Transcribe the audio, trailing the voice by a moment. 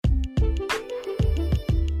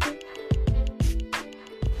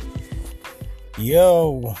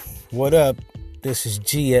Yo, what up? This is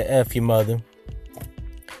G at F your mother.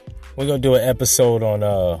 We're gonna do an episode on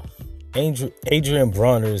Adrian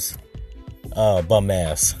Broner's bum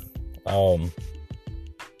ass. I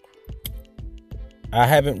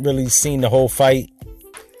haven't really seen the whole fight.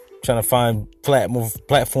 Trying to find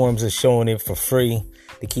platforms that's showing it for free.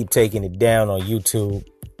 They keep taking it down on YouTube.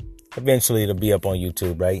 Eventually it'll be up on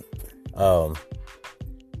YouTube, right?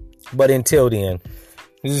 But until then,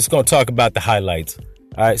 we're just going to talk about the highlights.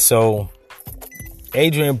 All right, so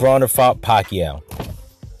Adrian Broner fought Pacquiao.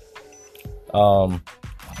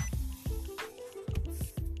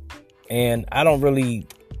 And I don't really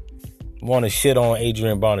want to shit on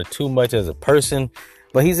Adrian Broner too much as a person,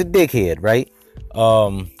 but he's a dickhead, right?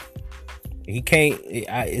 He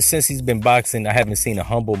can't, since he's been boxing, I haven't seen a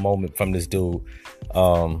humble moment from this dude.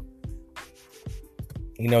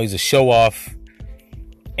 He's a show off.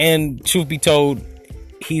 And truth be told,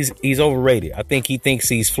 he's overrated. I think he thinks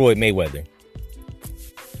he's Floyd Mayweather.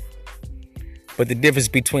 But the difference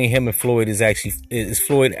between him and Floyd is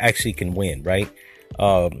Floyd actually can win, right?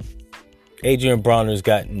 Adrian Broner's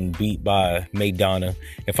gotten beat by Maidana.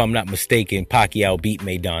 If I'm not mistaken, Pacquiao beat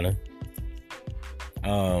Maidana.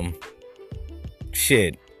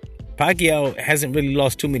 Pacquiao hasn't really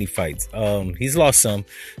lost too many fights. He's lost some,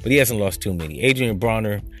 but he hasn't lost too many. Adrian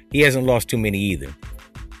Broner, he hasn't lost too many either.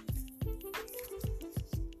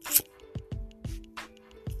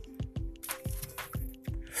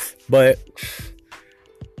 But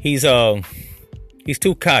he's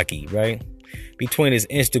too cocky, right? Between his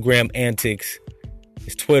Instagram antics,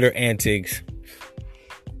 his Twitter antics,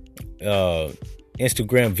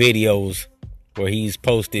 Instagram videos where he's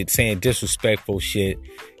posted saying disrespectful shit,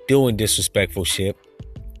 doing disrespectful shit.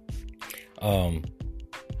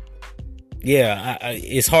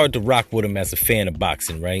 It's hard to rock with him as a fan of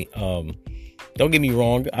boxing, right? Don't get me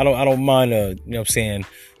wrong. I don't mind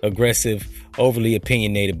aggressive, overly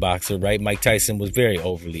opinionated boxer, right? Mike Tyson was very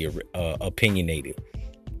overly opinionated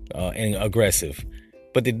and aggressive.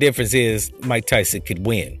 But the difference is Mike Tyson could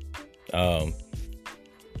win.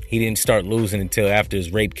 He didn't start losing until after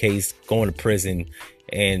his rape case, going to prison,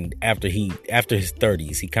 and after his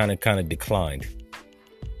 30s, he kind of declined.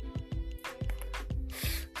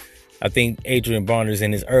 I think Adrian Broner's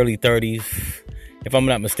in his early 30s. If I'm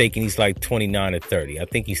not mistaken, he's like 29 or 30. I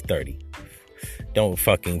think he's 30. Don't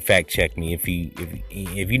fucking fact check me. If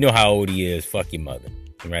you know how old he is, fuck your mother,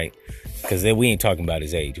 right? Because then we ain't talking about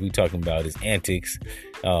his age. We talking about his antics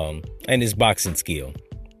and his boxing skill.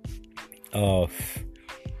 I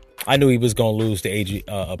knew he was gonna lose to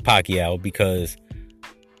Pacquiao because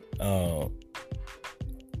I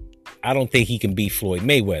don't think he can beat Floyd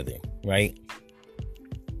Mayweather, right?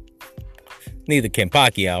 Neither can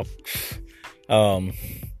Pacquiao.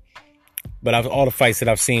 But all the fights that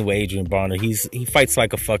I've seen with Adrian Broner, he fights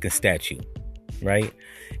like a fucking statue, right?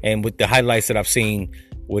 And with the highlights that I've seen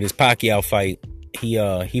with his Pacquiao fight,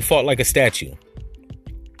 he fought like a statue,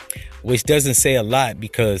 which doesn't say a lot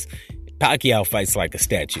because Pacquiao fights like a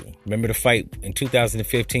statue. Remember the fight in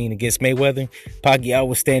 2015 against Mayweather? Pacquiao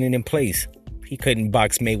was standing in place. He couldn't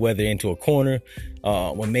box Mayweather into a corner.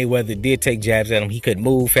 When Mayweather did take jabs at him, he couldn't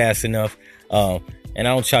move fast enough. And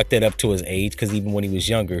I don't chalk that up to his age because even when he was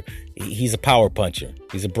younger, he's a power puncher.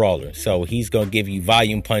 He's a brawler. So he's going to give you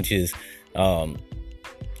volume punches, not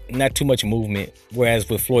too much movement. Whereas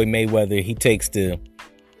with Floyd Mayweather,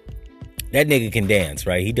 that nigga can dance,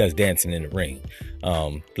 right? He does dancing in the ring.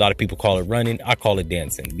 A lot of people call it running. I call it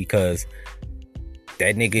dancing because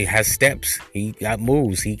that nigga has steps. He got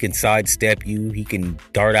moves. He can sidestep you. He can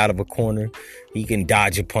dart out of a corner. He can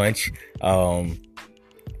dodge a punch.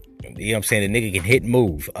 You know what I'm saying? The nigga can hit and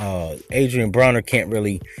move. Adrian Broner can't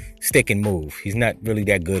really stick and move. He's not really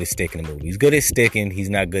that good at sticking and moving. He's good at sticking. He's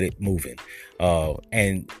not good at moving.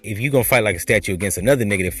 And if you're going to fight like a statue against another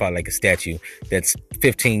nigga that fight like a statue that's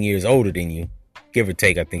 15 years older than you, give or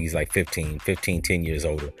take, I think he's like 10 years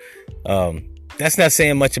older. That's not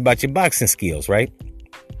saying much about your boxing skills, right?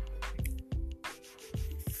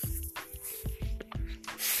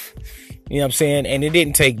 You know what I'm saying? And it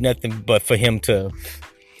didn't take nothing but for him to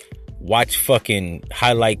watch fucking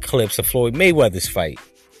highlight clips of Floyd Mayweather's fight.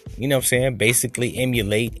 You know what I'm saying? Basically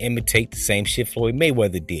imitate the same shit Floyd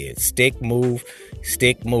Mayweather did. Stick, move.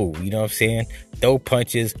 You know what I'm saying? Throw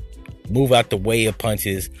punches, move out the way of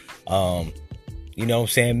punches. You know what I'm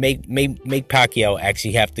saying? Make Pacquiao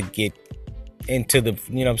actually have to get into the,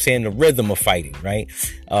 you know what I'm saying, the rhythm of fighting, right?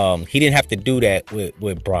 He didn't have to do that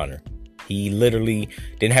with Broner. He literally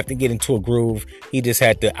didn't have to get into a groove. He just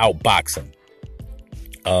had to outbox him.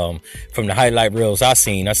 From the highlight reels I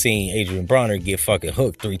seen Adrian Broner get fucking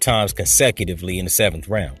hooked 3 times consecutively in the 7th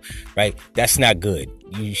round, right? That's not good.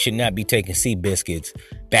 You should not be taking sea biscuits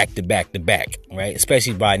back to back to back, right?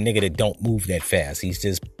 Especially by a nigga that don't move that fast. He's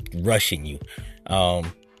just rushing you.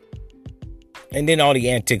 And then all the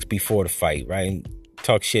antics before the fight, right?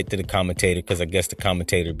 Talk shit to the commentator, because I guess the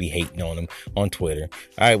commentator be hating on him on Twitter.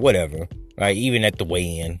 All right, whatever. Right? Even at the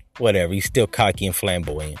weigh-in, whatever. He's still cocky and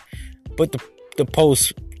flamboyant. But the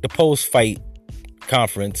post fight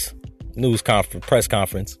conference, press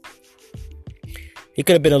conference, he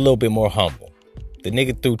could have been a little bit more humble. The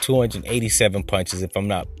nigga threw 287 punches, if I'm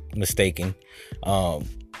not mistaken. The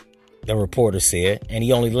reporter said, and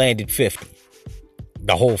he only landed 50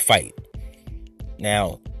 the whole fight.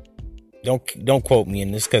 Now, don't quote me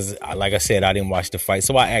in this, because like I said, I didn't watch the fight,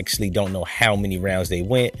 so I actually don't know how many rounds they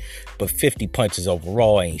went, but 50 punches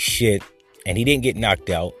overall ain't shit. And he didn't get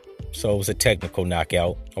knocked out, so it was a technical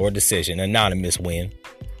knockout or a decision, anonymous win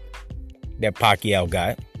that Pacquiao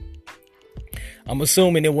got. I'm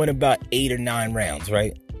assuming it went about 8 or 9 rounds,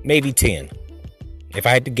 right? Maybe 10. If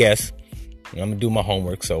I had to guess, I'm gonna do my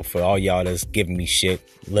homework. So for all y'all that's giving me shit,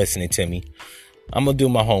 listening to me, I'm gonna do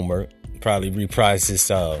my homework. Probably reprise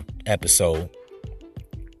this episode.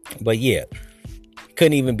 But yeah,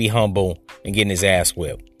 couldn't even be humble and getting his ass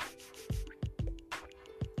whipped.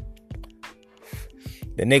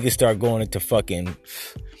 The niggas start going into fucking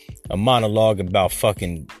a monologue about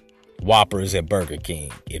fucking Whoppers at Burger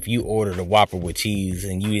King. If you ordered a Whopper with cheese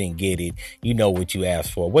and you didn't get it, you know what you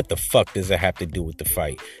asked for. What the fuck does that have to do with the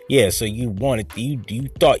fight? Yeah, so you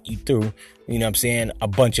thought you threw, you know what I'm saying, a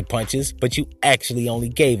bunch of punches, but you actually only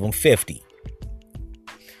gave him 50.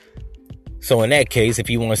 So in that case, if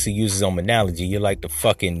he wants to use his own analogy, you're like the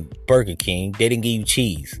fucking Burger King. They didn't give you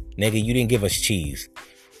cheese. Nigga, you didn't give us cheese.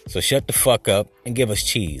 So shut the fuck up and give us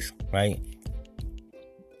cheese, right?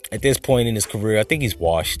 At this point in his career, I think he's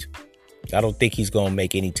washed. I don't think he's going to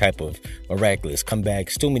make any type of miraculous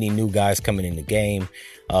comebacks. Too many new guys coming in the game.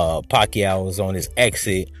 Pacquiao is on his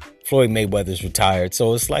exit. Floyd Mayweather's retired.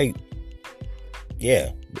 So it's like,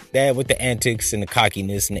 yeah, that with the antics and the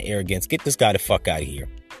cockiness and the arrogance, get this guy the fuck out of here.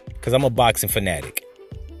 Because I'm a boxing fanatic.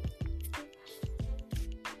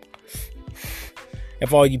 And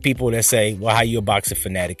for all you people that say, well, how you a boxing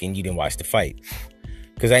fanatic and you didn't watch the fight?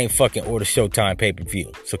 Because I ain't fucking order Showtime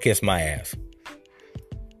pay-per-view. So kiss my ass.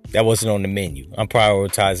 That wasn't on the menu. I'm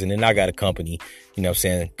prioritizing, and I got a company, you know what I'm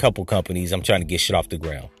saying, a couple companies. I'm trying to get shit off the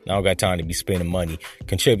ground. I don't got time to be spending money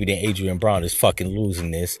contributing. Adrian Broner is fucking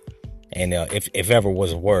losing this. And if ever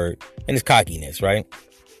was a word, and it's cockiness, right?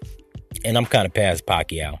 And I'm kind of past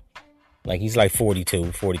Pacquiao. Like, he's like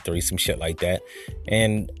 42, 43, some shit like that.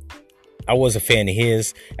 And I was a fan of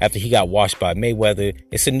his after he got washed by Mayweather.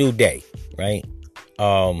 It's a new day, right?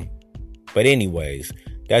 But anyways,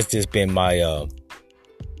 that's just been my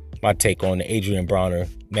take on the Adrian Broner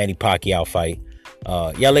Manny Pacquiao fight.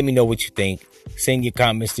 Y'all let me know what you think. Send your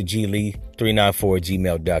comments to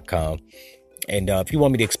glee394@gmail.com. And if you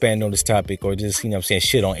want me to expand on this topic or just, you know what I'm saying,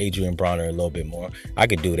 shit on Adrian Broner a little bit more, I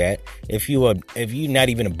could do that. If you're not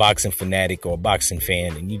even a boxing fanatic or a boxing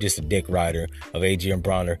fan and you just a dick rider of Adrian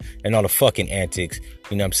Broner and all the fucking antics,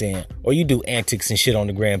 you know what I'm saying, or you do antics and shit on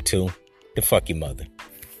the gram too, the fuck your mother.